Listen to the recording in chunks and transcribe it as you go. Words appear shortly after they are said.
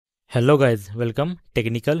Hello guys, welcome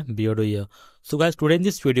Technical Beardo here. So guys, today in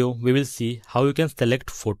this video we will see how you can select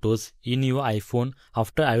photos in your iPhone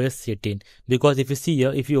after iOS 18. Because if you see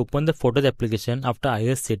here, if you open the Photos application after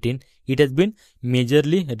iOS 18, it has been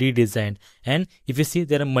majorly redesigned. And if you see,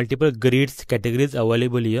 there are multiple grids categories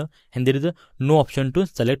available here, and there is no option to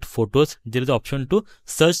select photos. There is an option to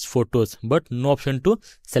search photos, but no option to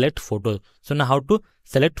select photos. So now how to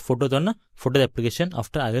select photos on a Photos application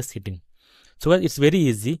after iOS 18? So guys, it's very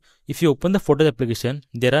easy. If you open the Photos application,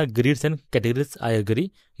 there are grids and categories, I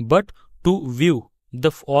agree. But to view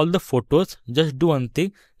all the photos, just do one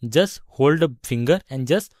thing. Just hold a finger and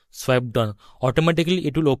just swipe down. Automatically,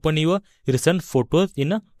 it will open your recent photos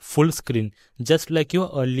in a full screen, just like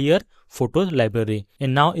your earlier photos library.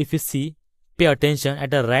 And now if you see, pay attention,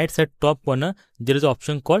 at the right side top corner, there is an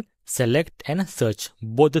option called select and search.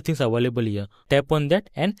 Both the things are available here. Tap on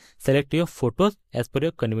that and select your photos as per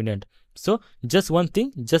your convenience. So just one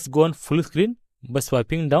thing, just go on full screen by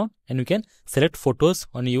swiping down and you can select photos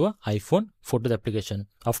on your iPhone Photos application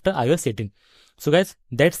after iOS 18. So guys,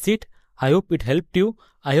 that's it. I hope it helped you.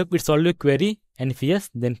 I hope it solved your query. And if yes,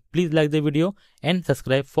 then please like the video and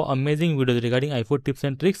subscribe for amazing videos regarding iPhone tips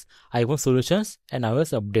and tricks, iPhone solutions and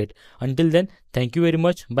iOS update. Until then, thank you very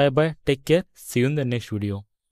much. Bye bye. Take care. See you in the next video.